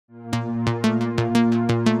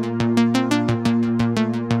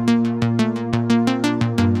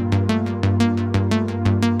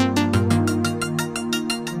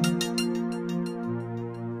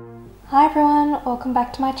welcome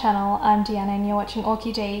back to my channel. I'm Deanna and you're watching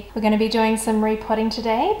Orchid. We're going to be doing some repotting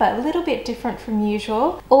today, but a little bit different from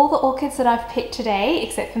usual. All the orchids that I've picked today,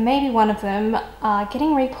 except for maybe one of them, are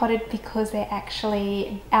getting repotted because they're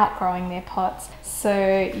actually outgrowing their pots.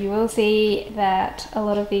 So you will see that a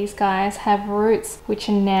lot of these guys have roots which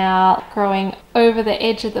are now growing over the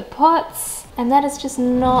edge of the pots. And that is just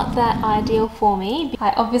not that ideal for me.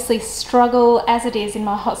 I obviously struggle as it is in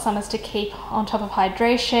my hot summers to keep on top of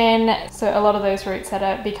hydration. So a lot of those roots that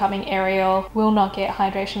are becoming aerial will not get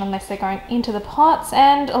hydration unless they're going into the pots.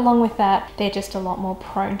 And along with that, they're just a lot more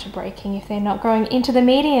prone to breaking if they're not growing into the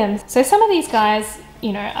mediums. So some of these guys,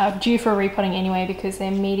 you know, are due for repotting anyway because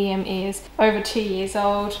their medium is over 2 years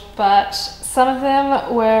old. But some of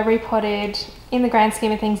them were repotted in the grand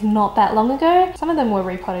scheme of things not that long ago. Some of them were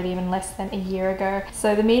repotted even less than a year ago.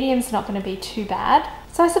 So the medium's not going to be too bad.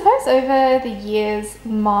 So I suppose over the years,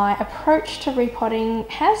 my approach to repotting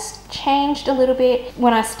has changed a little bit.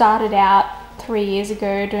 When I started out 3 years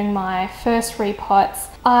ago doing my first repots,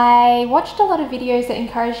 I watched a lot of videos that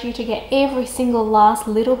encourage you to get every single last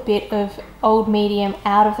little bit of old medium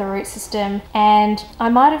out of the root system, and I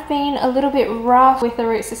might have been a little bit rough with the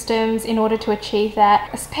root systems in order to achieve that,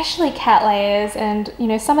 especially Cattleyas and, you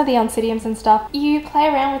know, some of the Oncidiums and stuff. You play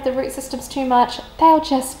around with the root systems too much, they'll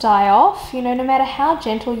just die off. You know, no matter how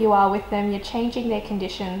gentle you are with them, you're changing their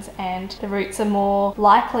conditions and the roots are more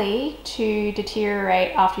likely to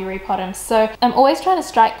deteriorate after you repot them. So I'm always trying to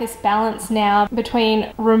strike this balance now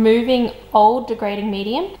between removing old degrading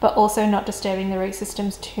medium but also not disturbing the root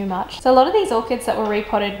systems too much. So a lot of these orchids that were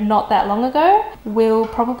repotted not that long ago will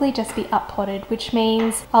probably just be up-potted, which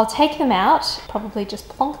means I'll take them out, probably just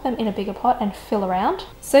plonk them in a bigger pot and fill around.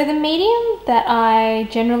 So the medium that I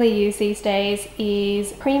generally use these days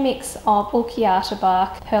is premix of Orchiata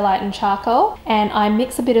bark, perlite and charcoal, and I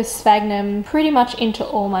mix a bit of sphagnum pretty much into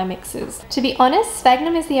all my mixes. To be honest,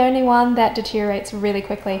 sphagnum is the only one that deteriorates really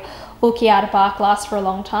quickly. Orchiata bark lasts for a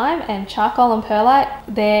long time, and charcoal and perlite,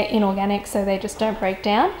 they're inorganic, so they just don't break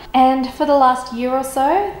down. And for the last year or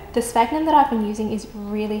so, the sphagnum that I've been using is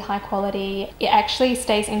really high quality. It actually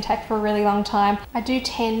stays intact for a really long time. I do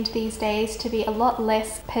tend these days to be a lot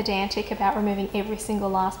less pedantic about removing every single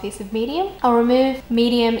last piece of medium. I'll remove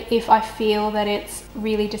medium if I feel that it's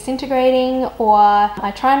really disintegrating, or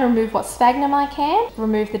I try and remove what sphagnum I can,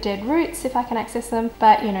 remove the dead roots if I can access them.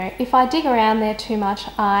 But you know, if I dig around there too much,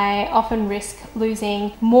 I often risk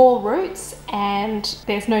losing more roots, and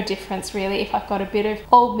there's no difference really if I've got a bit of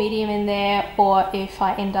old medium in there or if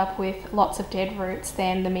I end up with lots of dead roots.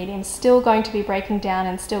 Then the medium's still going to be breaking down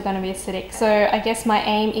and still going to be acidic. So I guess my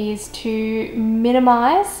aim is to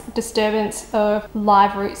minimize disturbance of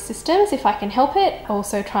live root systems if I can help it.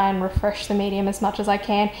 Also try and refresh the medium as much as I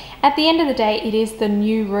can. At the end of the day, it is the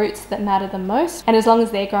new roots that matter the most, and as long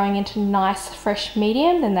as they're growing into nice fresh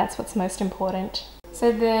medium, then that's what's most important.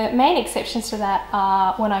 So the main exceptions to that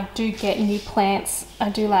are when I do get new plants, I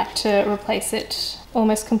do like to replace it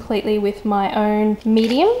almost completely with my own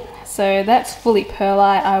medium. So that's fully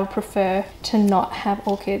perlite. I would prefer to not have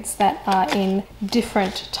orchids that are in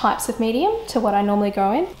different types of medium to what I normally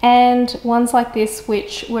grow in. And ones like this,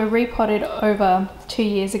 which were repotted over 2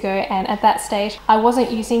 years ago, and at that stage I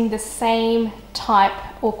wasn't using the same type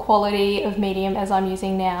or quality of medium as I'm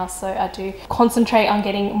using now. So I do concentrate on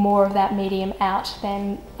getting more of that medium out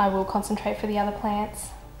than I will concentrate for the other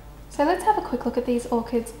plants. So let's have a quick look at these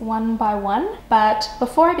orchids one by one. But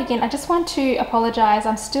before I begin, I just want to apologize.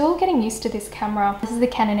 I'm still getting used to this camera. This is the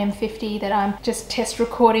Canon M50 that I'm just test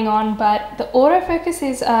recording on, but the autofocus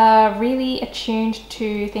is really attuned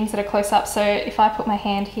to things that are close up. So if I put my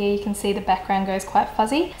hand here, you can see the background goes quite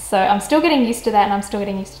fuzzy. So I'm still getting used to that, and I'm still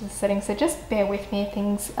getting used to the settings. So just bear with me if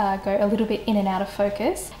things go a little bit in and out of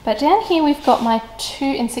focus. But down here we've got my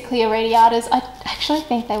two Encyclia radiatas. I actually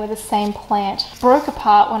think they were the same plant. Broke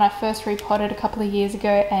apart when I first repotted a couple of years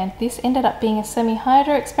ago, and this ended up being a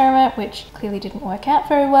semi-hydro experiment, which clearly didn't work out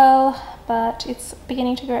very well, but it's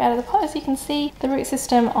beginning to grow out of the pot. As you can see, the root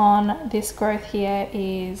system on this growth here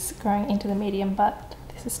is growing into the medium, but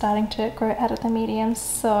this is starting to grow out of the medium.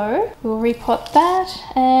 So we'll repot that,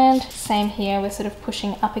 and same here, we're sort of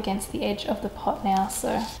pushing up against the edge of the pot now.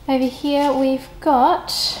 So over here we've got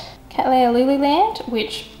Cattleya Lululand,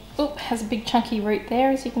 which has a big chunky root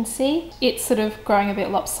there, as you can see. It's sort of growing a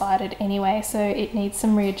bit lopsided anyway, so it needs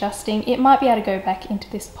some readjusting. It might be able to go back into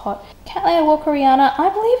this pot. Cattleya Walkeriana, I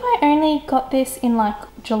believe I only got this in like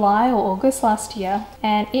July or August last year,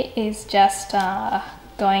 and it is just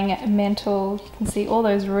going mental. You can see all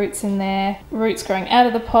those roots in there, roots growing out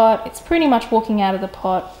of the pot. It's pretty much walking out of the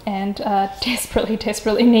pot and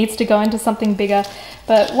desperately needs to go into something bigger.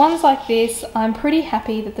 But ones like this, I'm pretty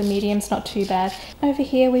happy that the medium's not too bad. Over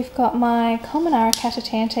here we've got my Colmonara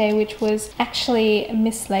catatante, which was actually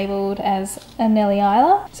mislabeled as a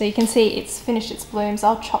Nelliela. So you can see it's finished its blooms.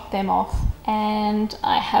 I'll chop them off. And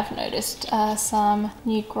I have noticed some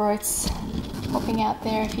new growths popping out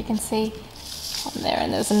there, if you can see on there,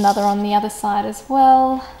 and there's another on the other side as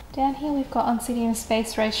well. Down here we've got Oncidium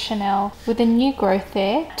Space Race Chanel with a new growth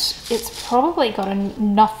there. It's probably got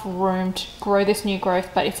enough room to grow this new growth,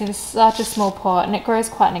 but it's in such a small pot and it grows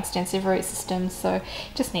quite an extensive root system, so it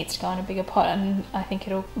just needs to go in a bigger pot, and I think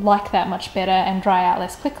it'll like that much better and dry out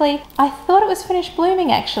less quickly. I thought it was finished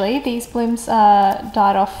blooming actually. These blooms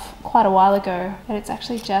died off quite a while ago, but it's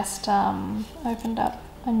actually just opened up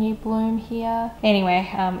a new bloom here. Anyway,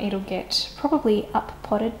 it'll get probably up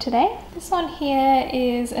potted today. This one here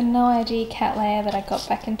is a No ID Cattleya that I got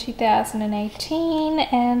back in 2018,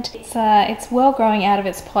 and it's well growing out of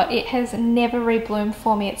its pot. It has never rebloomed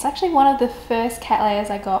for me. It's actually one of the first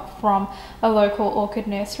Cattleyas I got from a local orchid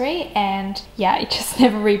nursery, and yeah, it just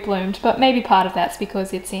never rebloomed. But maybe part of that's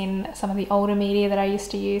because it's in some of the older media that I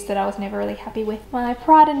used to use that I was never really happy with. My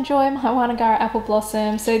pride and joy, my Wanagara apple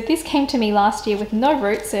blossom. So this came to me last year with no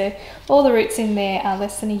roots, so all the roots in there are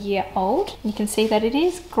less than a year old. You can see that it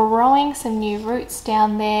is growing some new roots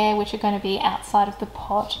down there, which are going to be outside of the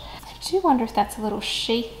pot. I do wonder if that's a little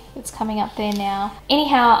sheath that's coming up there now.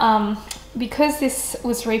 Anyhow, because this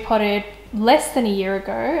was repotted less than a year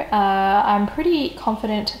ago, I'm pretty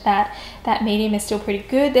confident that that medium is still pretty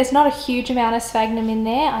good. There's not a huge amount of sphagnum in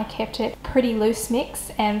there. I kept it pretty loose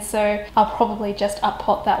mix, and so I'll probably just up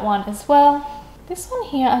pot that one as well. This one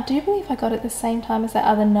here, I do believe I got it the same time as that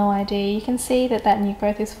other No ID. You can see that that new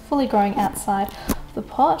growth is fully growing outside of the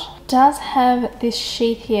pot. It does have this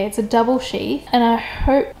sheath here. It's a double sheath, and I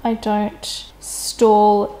hope I don't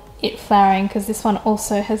stall it flowering because this one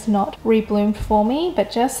also has not rebloomed for me.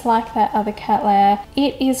 But just like that other Cattleya,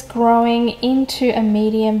 it is growing into a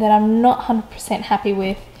medium that I'm not 100% happy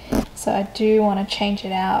with. So I do want to change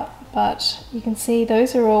it out. But you can see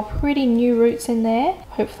those are all pretty new roots in there.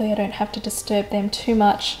 Hopefully I don't have to disturb them too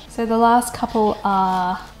much. So the last couple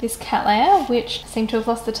are this Cattleya, which I seem to have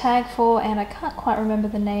lost the tag for, and I can't quite remember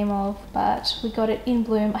the name of, but we got it in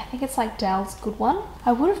bloom. I think it's like Dal's Good One.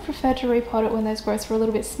 I would have preferred to repot it when those growths were a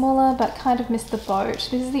little bit smaller, but kind of missed the boat.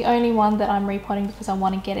 This is the only one that I'm repotting because I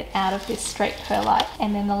want to get it out of this straight perlite.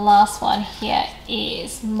 And then the last one here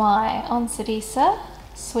is my Oncidisa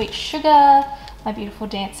Sweet Sugar, my beautiful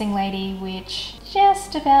dancing lady, which is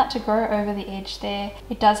just about to grow over the edge there.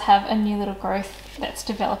 It does have a new little growth that's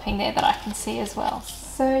developing there that I can see as well.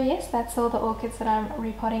 So yes, that's all the orchids that I'm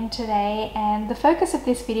repotting today, and the focus of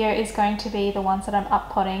this video is going to be the ones that I'm up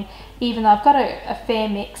potting, even though I've got a fair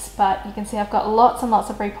mix, but you can see I've got lots and lots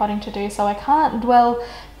of repotting to do, so I can't dwell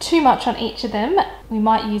too much on each of them. We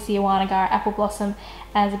might use the Wanagara apple blossom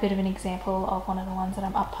as a bit of an example of one of the ones that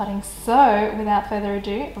I'm up potting. So without further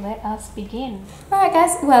ado, let us begin. Alright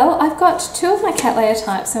guys, well I've got two of my Cattleya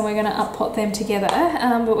types and we're going to up pot them together,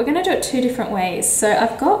 but we're going to do it two different ways. So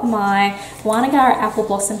I've got my Wanagara apple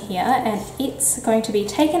blossom here, and it's going to be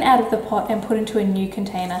taken out of the pot and put into a new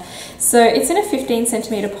container. So it's in a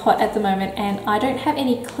 15cm pot at the moment, and I don't have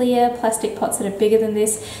any clear plastic pots that are bigger than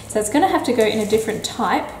this, so it's going to have to go in a different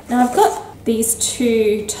type. Now I've got these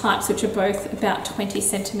two types which are both about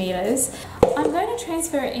 20cm. I'm going to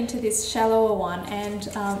transfer it into this shallower one, and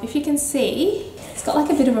if you can see, it's got like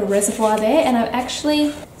a bit of a reservoir there, and I've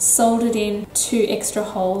actually soldered in 2 extra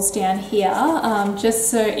holes down here just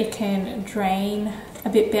so it can drain a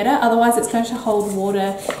bit better. Otherwise it's going to hold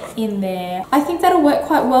water in there. I think that'll work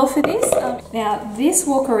quite well for this. Now this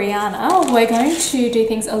Walkeriana, we're going to do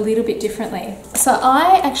things a little bit differently. So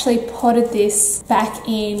I actually potted this back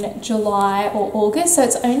in July or August, so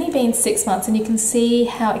it's only been 6 months, and you can see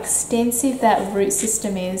how extensive that root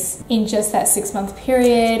system is in just that 6-month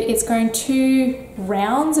period. It's grown 2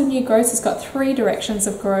 rounds of new growth. It's got 3 directions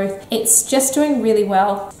of growth. It's just doing really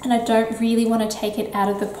well, and I don't really want to take it out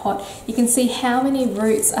of the pot. You can see how many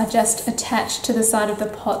roots are just attached to the side of the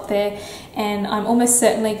pot there, and I'm almost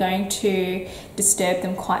certainly going to disturb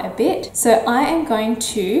them quite a bit. So I am going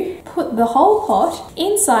to put the whole pot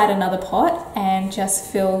inside another pot and just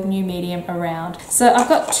fill new medium around. So I've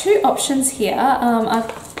got 2 options here.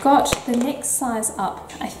 I've got the next size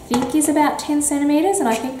up, I think is about 10 centimeters, and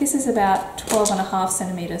I think this is about 12.5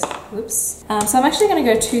 centimeters. Whoops. So I'm actually going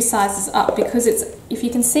to go 2 sizes up because it's, if you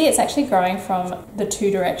can see, it's actually growing from the 2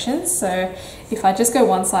 directions. So if I just go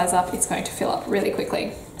 1 size up, it's going to fill up really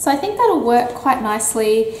quickly. So I think that'll work quite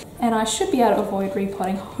nicely, and I should be able to avoid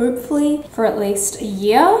repotting hopefully for at least a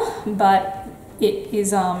year, but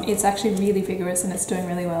it's actually really vigorous and it's doing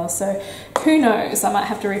really well, so who knows, I might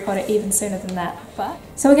have to repot it even sooner than that.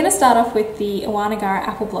 So we're going to start off with the Iwanagara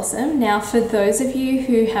apple blossom. Now for those of you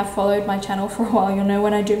who have followed my channel for a while, you'll know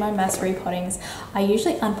when I do my mass repottings, I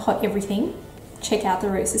usually unpot everything, check out the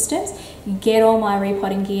root systems, get all my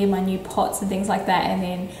repotting gear, my new pots and things like that, and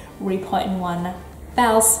then repot in one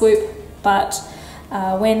foul swoop. But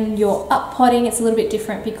when you're up potting, it's a little bit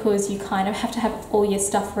different because you kind of have to have all your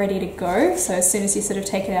stuff ready to go. So as soon as you sort of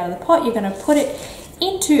take it out of the pot, you're going to put it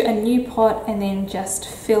into a new pot and then just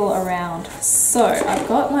fill around. So I've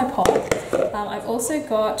got my pot. I've also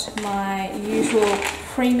got my usual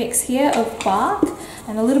premix here of bark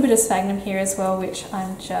and a little bit of sphagnum here as well, which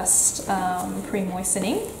I'm just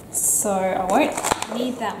pre-moistening. So I won't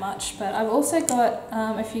need that much, but I've also got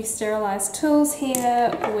a few sterilized tools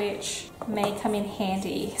here which may come in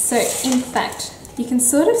handy. So in fact, you can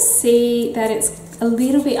sort of see that it's a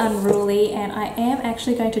little bit unruly, and I am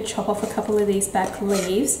actually going to chop off a couple of these back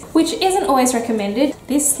leaves, which isn't always recommended.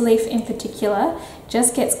 This leaf in particular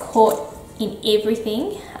just gets caught in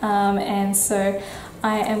everything, and so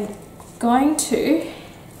I am going to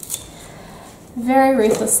very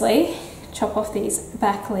ruthlessly chop off these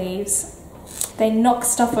back leaves. They knock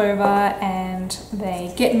stuff over and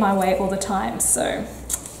they get in my way all the time, so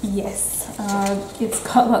yes, it's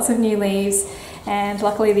got lots of new leaves, and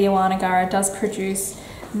luckily the Iwanagara does produce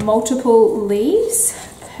multiple leaves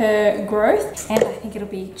per growth, and I think it'll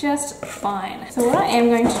be just fine. So what I am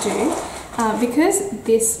going to do, because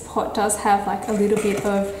this pot does have like a little bit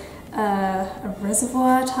of a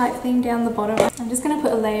reservoir type thing down the bottom, I'm just going to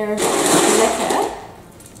put a layer of leca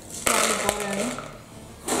down the bottom,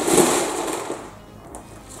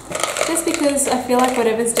 just because I feel like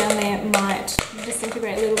whatever's down there might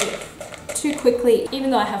disintegrate a little bit too quickly, even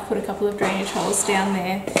though I have put a couple of drainage holes down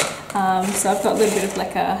there. So I've got a little bit of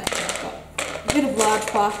leca, a bit of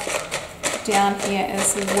large bark down here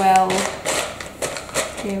as well.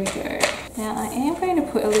 There we go. Now I am going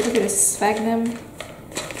to put a little bit of sphagnum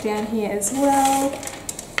down here as well.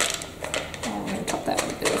 And I'm going to top that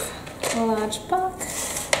with a bit of large bark.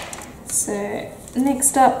 So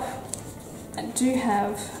next up, I do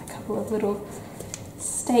have a couple of little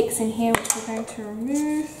stakes in here which we're going to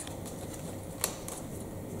remove.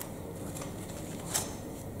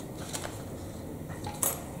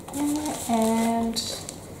 And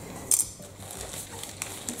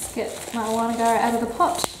let's get my Iwanagara out of the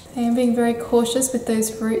pot. I am being very cautious with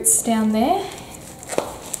those roots down there.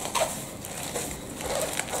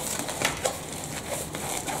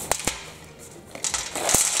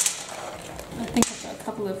 I think I've got a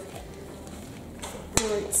couple of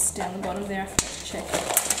roots down the bottom there. I forgot to check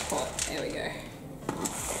the pot. There we go.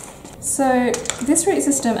 So this root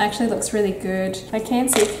system actually looks really good. I can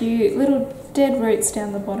see a few little dead roots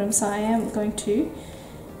down the bottom, so I am going to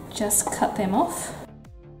just cut them off.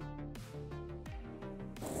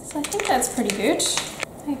 So I think that's pretty good.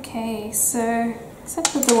 Okay, so except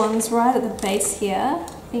for the ones right at the base here, I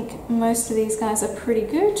think most of these guys are pretty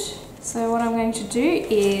good. So what I'm going to do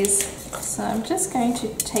is, so I'm just going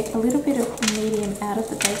to take a little bit of medium out of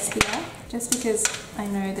the base here, just because I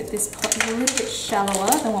know that this pot is a little bit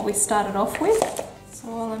shallower than what we started off with. So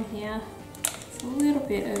while I'm here, a little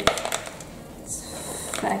bit of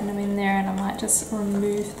sphagnum in there, and I might just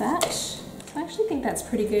remove that. I actually think that's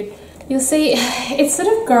pretty good. You'll see it's sort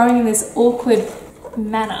of growing in this awkward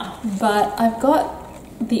manner, but I've got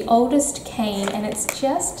the oldest cane and it's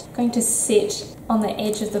just going to sit on the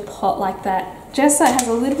edge of the pot like that, just so it has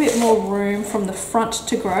a little bit more room from the front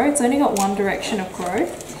to grow. It's only got one direction of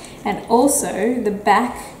growth, and also the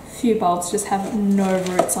back few bulbs just have no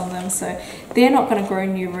roots on them, so they're not going to grow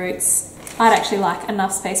new roots. I'd actually like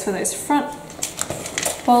enough space for those front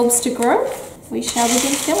bulbs to grow. We shall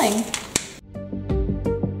begin filling.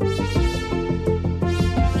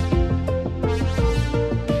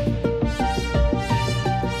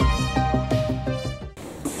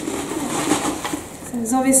 So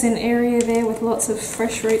there's obviously an area there with lots of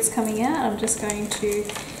fresh roots coming out. I'm just going to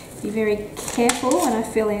be very careful when I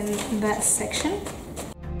fill in that section.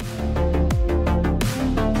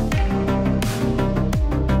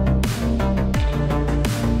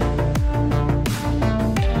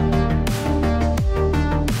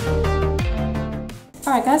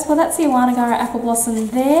 Alright guys, well that's the Iwanagara apple blossom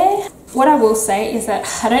there. What I will say is that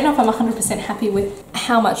I don't know if I'm 100% happy with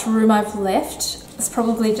how much room I've left. It's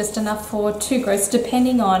probably just enough for 2 growths,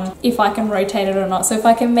 depending on if I can rotate it or not. So if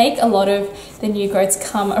I can make a lot of the new growths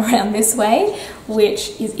come around this way,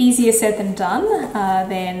 which is easier said than done,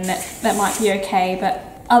 then that might be okay. But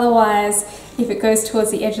Otherwise, if it goes towards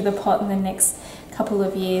the edge of the pot in the next couple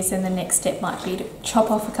of years, then the next step might be to chop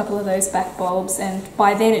off a couple of those back bulbs, and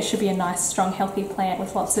by then it should be a nice, strong, healthy plant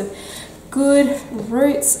with lots of good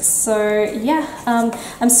roots. So yeah,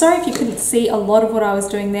 I'm sorry if you couldn't see a lot of what I was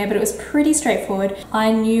doing there, but it was pretty straightforward.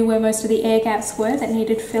 I knew where most of the air gaps were that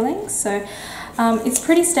needed filling, so it's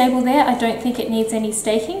pretty stable there. I don't think it needs any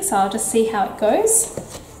staking, so I'll just see how it goes.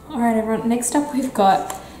 Alright everyone, next up we've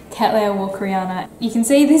got Cattleya walkeriana. You can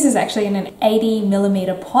see this is actually in an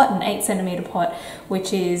 80mm pot, an 8cm pot,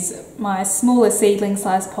 which is my smaller seedling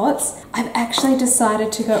size pots. I've actually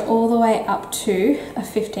decided to go all the way up to a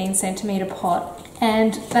 15cm pot,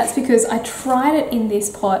 and that's because I tried it in this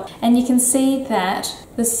pot, and you can see that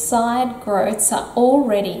the side growths are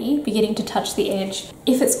already beginning to touch the edge.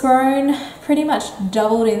 If it's grown pretty much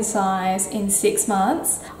doubled in size in 6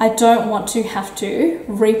 months, I don't want to have to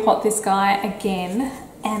repot this guy again.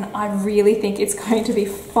 And I really think it's going to be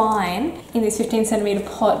fine in this 15cm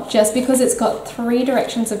pot just because it's got 3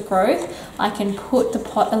 directions of growth. I can put the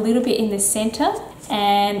pot a little bit in the center,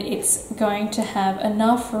 and it's going to have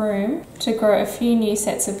enough room to grow a few new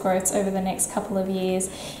sets of growths over the next couple of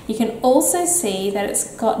years. You can also see that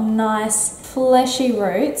it's got nice fleshy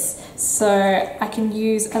roots, so I can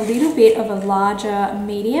use a little bit of a larger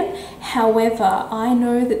medium. However, I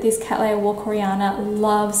know that this Cattleya walkeriana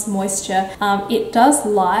loves moisture. It does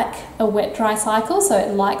like a wet dry cycle, so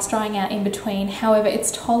it likes drying out in between. However,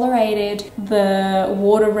 it's tolerated the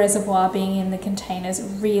water reservoir being in the containers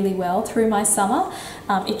really well through my summer.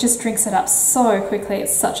 It just drinks it up so quickly.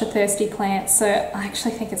 It's such a thirsty plant, so I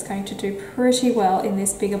actually think it's going to do pretty well in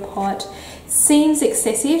this bigger pot. Seems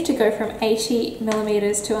excessive to go from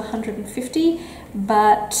 80mm to 150,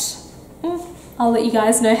 but I'll let you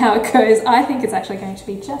guys know how it goes. I think it's actually going to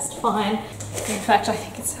be just fine. In fact, I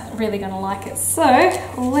think it's really going to like it. So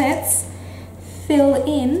let's fill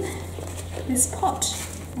in this pot.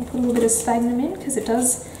 I'll put a little bit of sphagnum in because it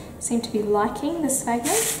does seem to be liking the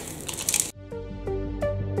sphagnum.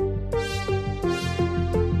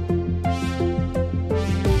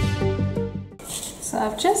 So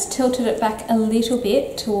I've just tilted it back a little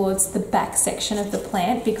bit towards the back section of the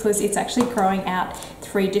plant because it's actually growing out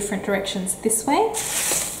 3 different directions this way.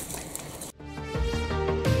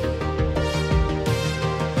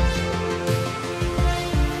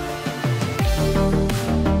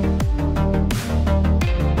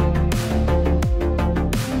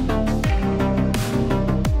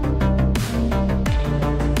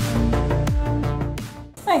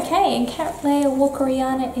 Okay, and Cattleya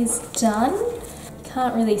walkeriana is done.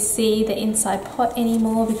 Can't really see the inside pot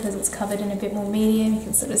anymore because it's covered in a bit more medium. You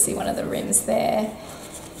can sort of see one of the rims there.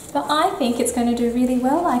 But I think it's going to do really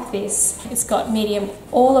well like this. It's got medium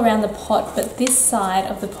all around the pot, but this side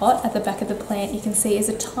of the pot at the back of the plant you can see is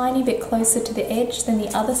a tiny bit closer to the edge than the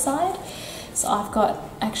other side. So I've got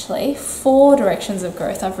actually 4 directions of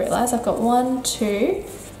growth. I've realized I've got 1, 2,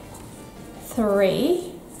 3,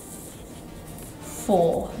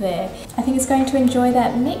 4 there. I think it's going to enjoy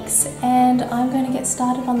that mix, and I'm going to get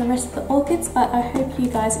started on the rest of the orchids, but I hope you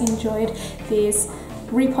guys enjoyed this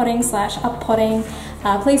repotting slash uppotting.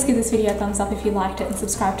 Please give this video a thumbs up if you liked it, and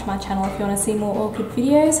subscribe to my channel if you want to see more orchid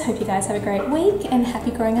videos. Hope you guys have a great week, and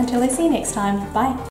happy growing until I see you next time. Bye!